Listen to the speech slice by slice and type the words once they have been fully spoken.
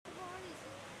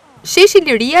Sheshi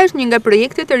Liria është një nga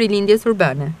projektet e rilindjes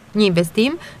urbane, një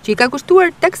investim që i ka kushtuar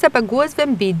taksapaguesve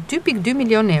mbi 2.2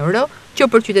 milion euro, që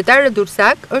për qytetarët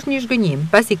durrësak është një zhgënjim,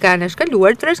 pasi ka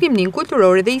anashkaluar trashëgiminë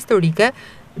kulturore dhe historike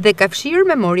dhe ka fshirë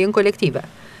memorien kolektive.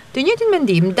 Të njëjtin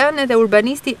mendim dan edhe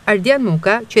urbanisti AdriaNet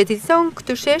Muka, që etiton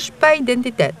këtë shesh pa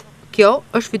identitet. Kjo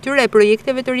është fytyra e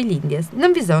projekteve të rilindjes, në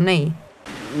vizon e i.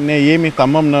 Ne jemi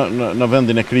tamam në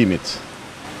vendin e krimit.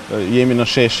 Jemi në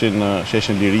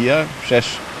sheshin Liria,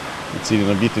 shesh i cili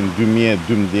në vitin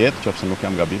 2012, qofse nuk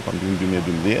jam gabim, po në vitin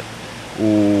 2012,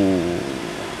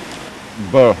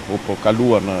 u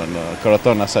kaluar në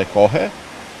kërëtën asaj kohe,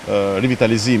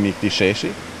 rivitalizimi i këtij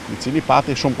sheshi, i cili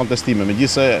pati shumë kontestime,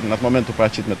 megjithëse në atë moment u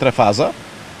paraqit me 3 faza,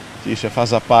 që ishte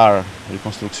faza parë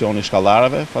rekonstruksioni i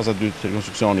shkallareve, faza dytë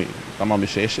rekonstruksioni tamam i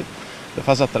sheshit, dhe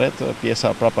faza tretë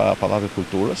pjesa prapa Pallatit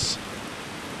Kulturës.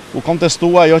 U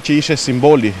kontestua ajo që ishe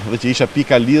simboli dhe që ishe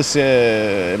pika lidhëse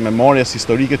e memorias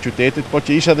historike të qytetit, por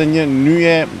që ishe edhe një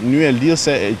nyje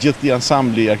lidhëse e gjithë këtij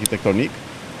ansambli arkitektonik,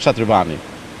 Shatrivani.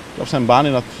 Qofse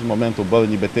mbani në atë moment u bë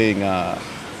një betejë nga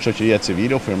shoqëria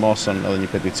civile, u firmosën edhe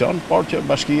një peticion, por që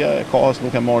bashkia e kohës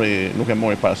nuk e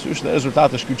mori parasysh dhe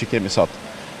rezultati është ky që kemi sot.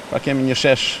 Pra kemi një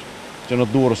shesh që në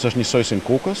Durrës është njësoj si në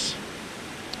Kukës,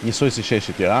 njësoj si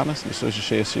sheshi i Tiranës, njësoj si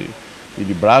sheshi i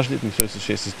Librazhdit, njësoj si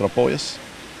sheshi i Stropojës.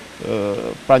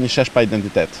 Pra një shesh pa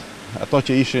identitet. Ato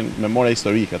që ishin memoria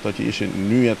historike, ato që ishin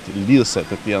nyjet lidhëse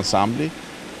të këtij ansambli,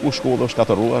 u shkollë, u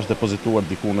shkatërrua, është depozituar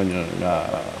diku në një nga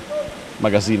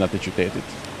magazinat e qytetit,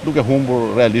 duke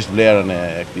humbur realisht vlerën e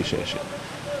këtij sheshi.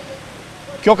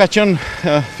 Kjo ka qenë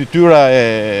fytyra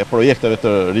e projekteve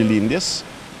të rilindjes,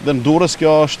 dhe në Durrës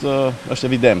kjo është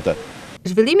evidente.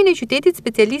 Zhvillimin e qytetit,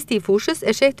 specialisti i fushës e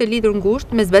sheh të lidhur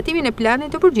ngushtë me zbatimin e planit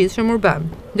të përgjithshëm urban.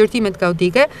 Ndërtimet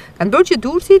kaotike kanë bërë që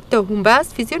Durrësi të humbas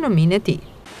fizionominë e tij.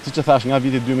 Siç e thash, nga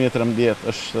viti 2013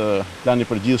 është plani i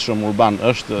përgjithshëm urban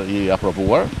është i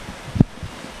aprovuar,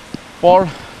 por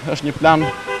është një plan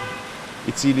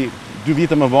i cili 2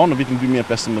 vite më vonë, në vitin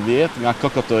 2015, nga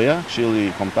KKT-ja, Këshilli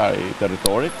Kombëtar i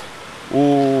Territorit,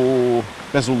 u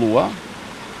pezullua,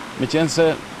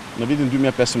 meqense në vitin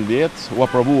 2015 u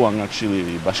aprovua nga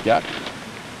Këshilli Bashkiak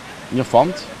një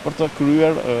fond për të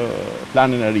kryer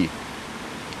planin e ri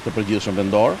të përgjithshëm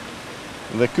vendor.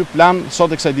 Dhe ky plan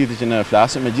sot e kësaj dite që ne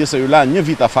flasim, megjithëse ju la një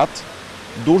vit afat,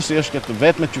 Durrësi është këtë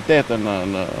vetme qytet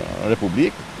në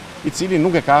Republikë, i cili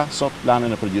nuk e ka sot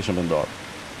planin e përgjithshëm vendor.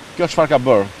 Kjo çfarë ka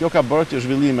bërë? Kjo ka bërë që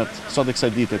zhvillimet sot e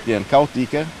kësaj dite të jenë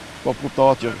kaotike, po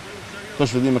kuptohet që këto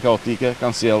zhvillime kaotike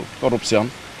kanë sjellë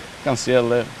korrupsion, kanë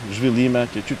sjellë zhvillime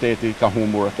që qyteti ka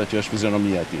humbur atë që është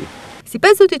fizionomia e tij.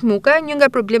 Sipas zotit Muka, një nga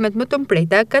problemet më të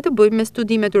mprejta ka të bëjë me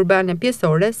studimet urbane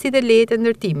pjesore si dhe lejet e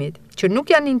ndërtimit, që nuk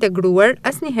janë integruar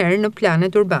asnjëherë në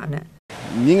planet urbane.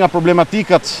 Një nga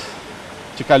problematikat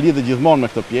që ka lidhur gjithmonë me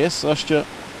këtë pjesë është që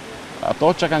ato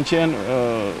që kanë qenë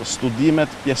studimet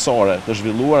pjesore të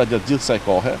zhvilluara gjatë gjithë kësaj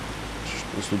kohe,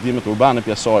 studimet urbane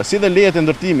pjesore, si dhe lejet e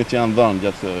ndërtimit që janë dhënë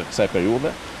gjatë kësaj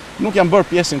periudhe, nuk janë bërë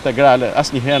pjesë integrale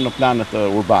asnjëherë në planet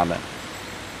urbane.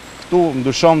 Këtu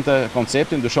ndryshonte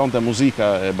koncepti, ndryshonte muzika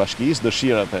e bashkisë,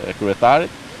 dëshirat e kryetarit,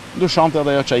 ndryshonte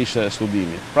edhe ajo që ishte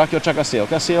studimi. Pra kjo çka ka sjellë?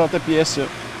 Ka sjellë atë pjesë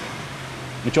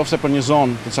që nëse për një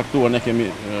zonë të caktuar ne kemi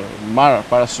marrë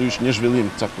parasysh një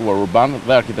zhvillim të caktuar urban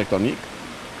dhe arkitektonik,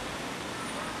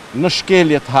 në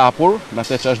shkelje të hapur, me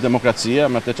atë që është demokracia,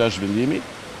 me atë që është zhvillimi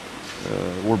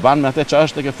urban, me atë që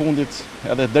është tek e fundit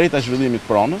edhe drejta e zhvillimit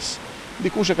pronës,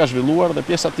 dikush e ka zhvilluar dhe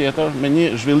pjesa tjetër me një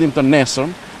zhvillim të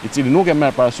nesërm, i cili nuk e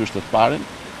merr parasysh të parin,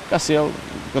 ka sjellë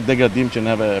këtë degradim që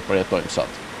neve përjetojmë sot.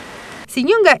 Si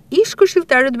një nga ish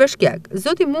këshilltarët bashkiak,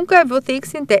 zoti Muka e vë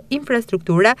theksin te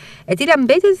infrastruktura, e cila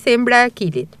mbetet thembra e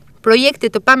akilit. Projekte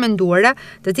të pamenduara,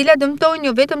 të cilat dëmtojnë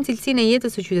jo vetëm cilësinë e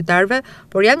jetës së qytetarëve,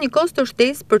 por janë një kosto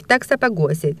shtesë për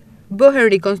taksapaguesit.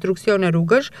 Bëhen rikonstruksione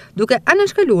rrugësh duke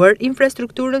anashkaluar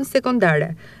infrastrukturën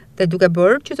sekondare dhe duke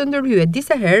bërë që të ndërhyet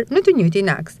disa herë në të njëjtin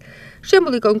aks.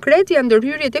 Shembulli konkret janë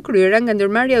ndërhyrjet e kryera nga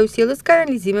ndërmarrja e ujësiellës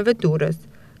kanalizimeve Durrës,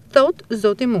 thot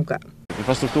zoti Muka.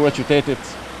 Infrastruktura e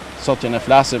qytetit sot që ne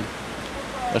flasim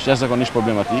është jashtëzakonisht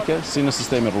problematike, si në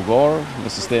sistemin rrugor,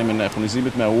 në sistemin e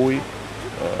furnizimit me ujë,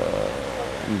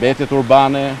 mbetjet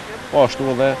urbane, po ashtu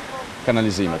edhe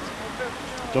kanalizimet.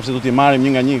 Nëse do t'i marrim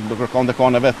një nga një, do kërkonte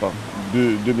kohën e vet, po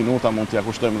 2 minuta mund t'ia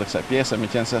kushtojmë edhe kësaj pjese,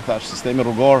 meqense thash sistemi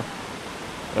rrugor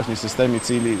është një sistem i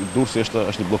cili Durrësi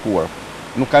është i bllokuar.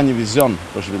 Nuk ka një vizion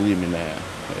për zhvillimin e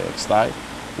kësaj.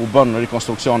 U bën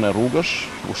rikonstruksione rrugësh,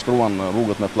 u shtruan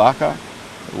rrugët me pllaka,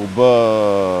 u bë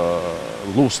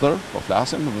lustër, po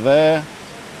flasim, dhe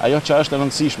ajo që është e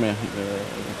rëndësishme,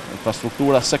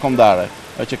 infrastruktura sekondare,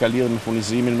 ajo që ka lidhje me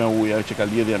furnizimin me ujë, ajo që ka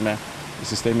lidhje me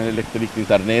sistemin elektrik të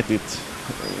internetit,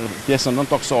 pjesën nën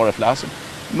toksore flasim,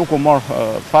 nuk u morë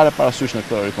fare parasysh në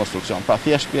këtë rekonstruksion. Pra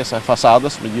thjesht pjesa e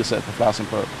fasadës, megjithëse të flasim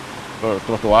për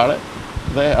trotuare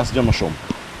dhe asgjë më shumë.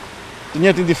 Të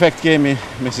njëjtin defekt kemi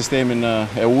me sistemin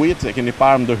e ujit, e keni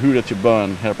parë ndërhyrjet që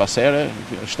bëhen her pas here,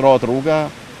 shtrohet rruga,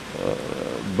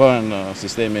 bëhen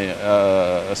sistemi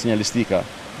sinjalistika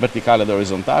vertikale dhe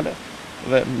horizontale,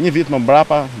 dhe një vit më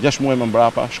mbrapa, 6 muaj më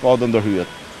mbrapa, shkohet dhe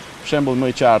ndërhyjet. Për shembull më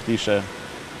i qartë ishte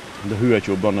ndërhyrja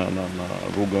që u bën në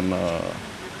rrugën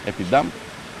Epidam.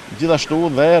 Gjithashtu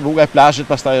dhe rruga e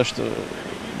plazhit pastaj është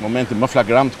momenti më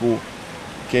flagrant ku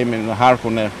kemi në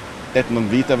harkun e 8-9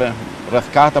 viteve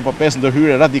rreth 4 apo 5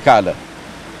 ndërhyrje radikale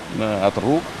në atë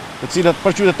rrugë, të cilat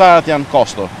për qytetarët janë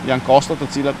kosto të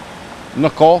cilat në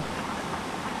kohë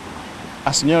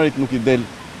asnjërit nuk i del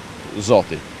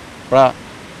zoti. Pra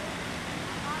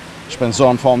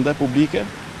shpenzohen fonde publike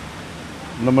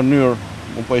në mënyrë,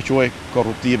 unë po e quaj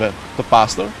korruptive, të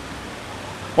pastër,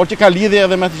 por që ka lidhje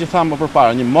edhe me atë që thamë më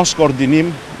përpara, një mos koordinim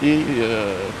i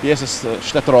pjesës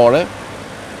shtetërore,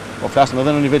 po flasim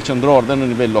edhe në nivel qendror dhe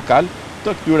në nivel lokal,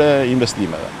 të këtyre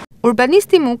investimeve.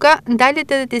 Urbanisti Muka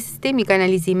ndalet edhe te sistemi i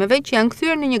kanalizimeve që janë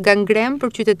kthyer në një gangren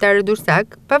për qytetarët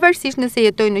durrësak, pavarësisht nëse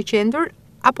jetojnë në qendër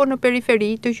apo në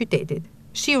periferi të qytetit.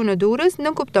 Shiu në Durrës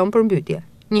nënkupton përmbytje.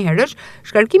 Njëherësh,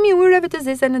 shkarkimi i ujërave të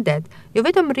zeza në det, jo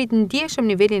vetëm rrit ndjeshëm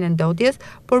nivelin e ndotjes,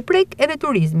 por prek edhe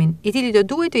turizmin, i cili do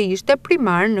duhet të ishte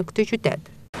primar në këtë qytet.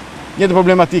 Një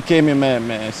problematik kemi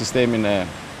me sistemin e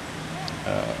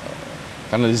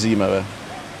kanalizimeve,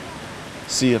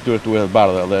 si atyre të ujëve të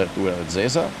bardha dhe të ujëve të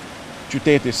zeza.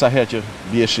 Qyteti sa herë që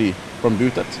bie shi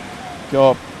përmbytet. Kjo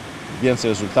vjen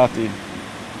si rezultati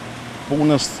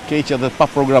punës keqe dhe pa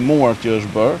programuar që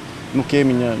është bërë. Nuk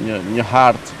kemi një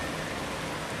hartë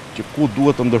që ku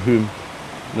duhet të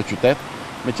ndërhyjmë në qytet,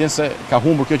 meqense ka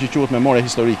humbur kjo që quhet memoria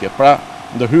historike. Pra,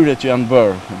 ndërhyrjet që janë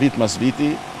bërë vit mas viti,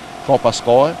 kohë pas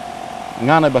kohe,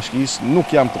 nga ana e bashkisë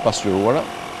nuk janë të pasqyruara,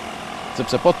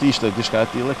 sepse po të ishte diçka e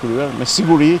tillë kryer, me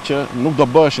siguri që nuk do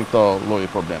bëheshin këto lloj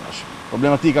problemesh.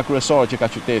 Problematika kryesore që ka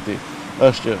qyteti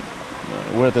është që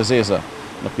ujërat e zeza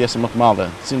në pjesën më të madhe,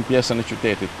 si në pjesën e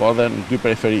qytetit, por edhe në dy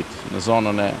periferit, në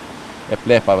zonën e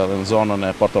Plepave dhe në zonën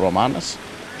e Porto Romanës,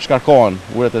 shkarkohen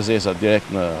ujërat e zeza direkt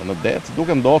në det,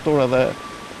 duke ndotur edhe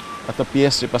atë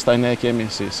pjesë që pastaj ne kemi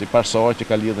si parsor që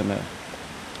ka lidhje me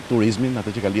turizmin,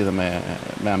 atë që ka lidhje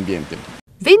me ambientin.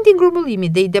 Vendi i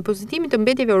grumbullimit dhe i depozitimit të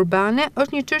mbetjeve urbane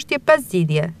është një çështje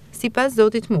pazgjidhje, sipas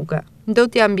zotit Muka.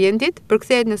 Ndotja e ambientit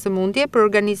përkthehet në sëmundje për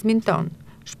organizmin ton.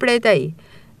 Shpreh ai,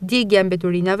 djegja e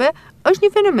mbeturinave është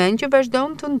një fenomen që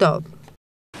vazhdon të ndodh.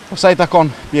 Sa i takon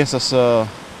pjesës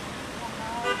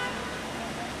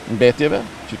mbetjeve,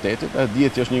 qytetit, e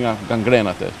dihet që është një nga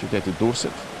gangrenat e qytetit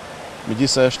Durrësit.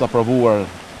 Megjithëse është aprovuar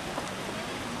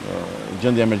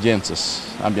gjendja emergjencës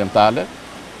ambientale,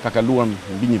 ka kaluar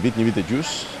mbi një vit e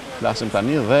gjys, flasim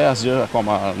tani dhe asgjë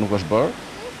akoma nuk është bërë.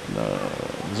 Në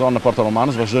zonën e Porto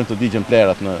Romanës vazhdojnë të digjen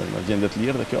plerat në gjendje të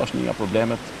lirë dhe kjo është një nga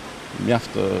problemet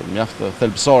mjaft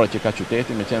thelbësore që ka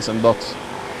qyteti, meqense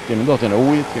kemi ndotjen e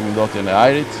ujit, kemi ndotjen e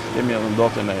ajrit, kemi edhe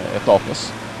ndotjen e tokës,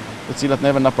 të cilat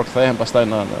neve na përkthehen pastaj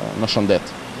në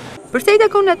shëndet. Përsa i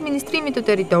takon administrimit të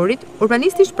territorit,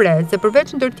 urbanisti shpreh se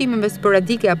përveç ndërtimeve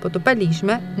sporadike apo të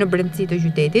palishme në brendësi të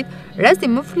qytetit, rasti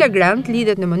më flagrant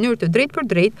lidhet në mënyrë të drejtë për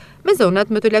drejtë me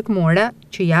zonat më të lakmuara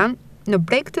që janë në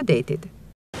breg të detit.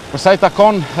 Përsa i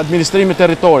takon administrimit të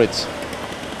territorit,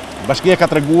 bashkia ka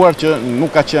treguar që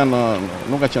nuk ka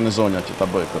qenë zonja që ta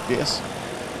bëjë këtë pjesë.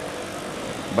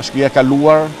 Bashkia e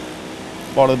kaluar,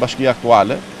 por edhe bashkia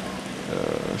aktuale,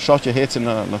 shoh që hecin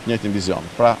në të njëjtin vizion.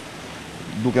 Pra,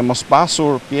 duke mos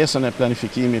pasur pjesën e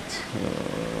planifikimit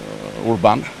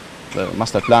urban dhe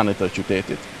master planit të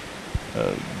qytetit,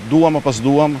 duam apo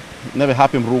s'duam, neve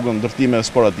hapim rrugën ndërtime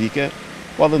sporadike,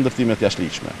 po edhe ndërtime të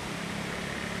jashtëligjshme.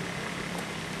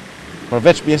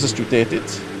 Përveç pjesës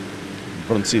qytetit,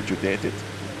 brendësit qytetit,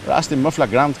 rasti më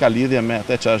flagrant ka lidhje me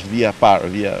atë që është vija parë,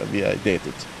 vija e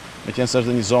detit. Meqense është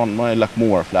dhe një zonë më e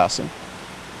lakmuar flasim,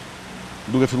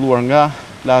 duke filluar nga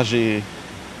plazhi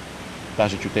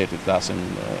qytetit, flasim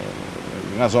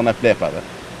nga zona e Plepave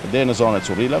deri në zonën e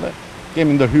Currilave,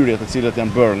 kemi ndërhyrje të cilat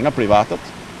janë bërë nga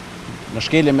privatët, në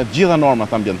shkelje me të gjitha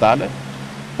normat ambientale,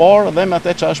 por dhe me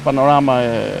atë që është panorama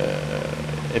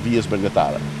e vijës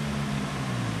bregdetare.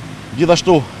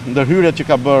 Gjithashtu, ndërhyrjet që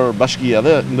ka bërë bashkia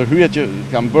dhe ndërhyrjet që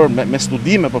kanë bërë me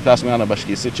studime për flasim nga ana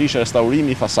bashkisë, siç ishte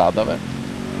restaurimi i fasadave,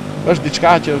 është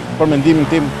diçka që për mendimin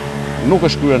tim nuk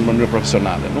është kryer në mënyrë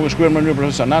profesionale. Nuk është kryer në mënyrë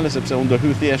profesionale sepse u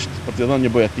ndërhyj thjesht për t'i dhënë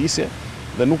një bojatisje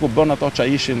dhe nuk u bën ato që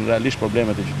ishin realisht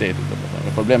problemet e qytetit,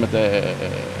 problemet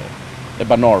e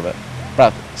banorëve.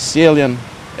 Pra, sjelljen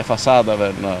e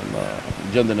fasadave në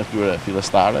gjendjen e tyre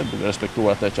fillestare, duke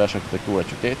respektuar atë që është arkitektura e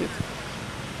qytetit.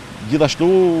 Gjithashtu,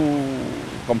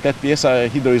 komplet pjesa e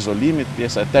hidroizolimit,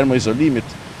 pjesa e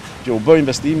termoizolimit, që u bë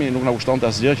investimi nuk na kushtonte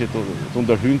asgjë që të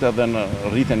ndërhynte edhe në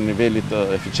rritjen e nivelit të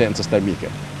eficiencës termike.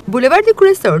 Bulevardi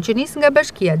kryesor që nis nga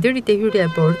Bashkia deri te hyrja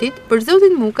e portit, për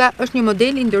zotin Muka është një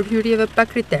model i ndërhyrjeve pa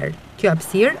kriter. Kjo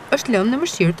hapësirë është lënë në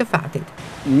mëshirë të fatit.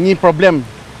 Një problem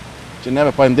që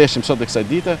neve po e ndeshim sot e kësaj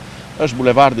dite është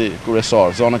bulevardi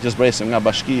kryesor, zona që zbresim nga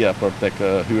Bashkia për tek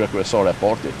hyrja kryesore e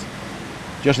portit,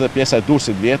 që është edhe pjesa e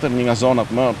Durrësit vjetër, një nga zonat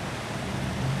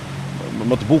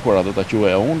më të bukura do ta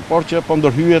quaja unë, por që po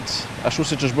ndërhyjet ashtu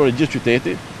siç është bërë gjithë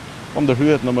qyteti, po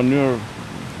ndërhyjet në mënyrë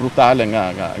brutale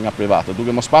nga private,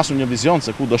 duke mos pasur një vizion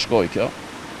se ku do shkojë kjo.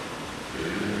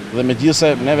 Dhe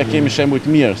megjithëse neve kemi shembuj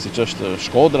të mirë, siç është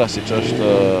Shkodra, siç është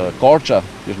Korça,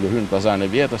 që është ndërhyrë në pazarin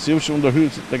e vjetër, si që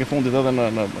ndërhyet tek e fundit edhe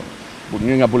në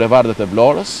një nga bulevardet e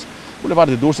Vlorës,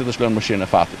 bulevardi i Durrësit është lënë në mëshirën e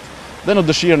fatit. Dhe në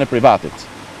dëshirën e privatit.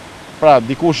 Pra,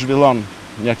 dikush zhvillon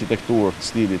një arkitekturë të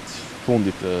stilit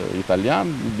fundit italian,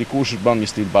 dikush bën një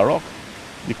stil barok,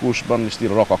 dikush bën një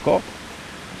stil rokoko,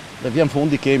 dhe vjen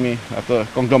fundi kemi atë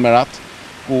konglomerat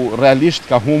ku realisht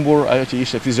ka humbur ajo që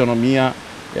ishte fizionomia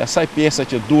e asaj pjese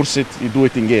që Durrësit i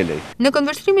duhet t'i ngelej. Në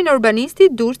konvështrimin e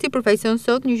urbanistit, Durrësi përfaqëson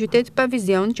sot një qytet pa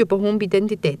vizion që po humb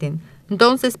identitetin.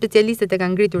 Ndonse specialistët e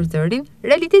kanë ngritur zërin,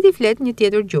 realiteti flet një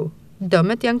tjetër gjuhë.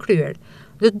 Dëmet janë kryer.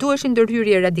 Do të duheshin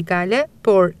ndërhyrje radikale,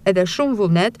 por edhe shumë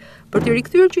vullnet për të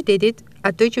rikthyer qytetit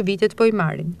atë që vitet po i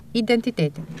marrin,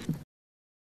 identitetin.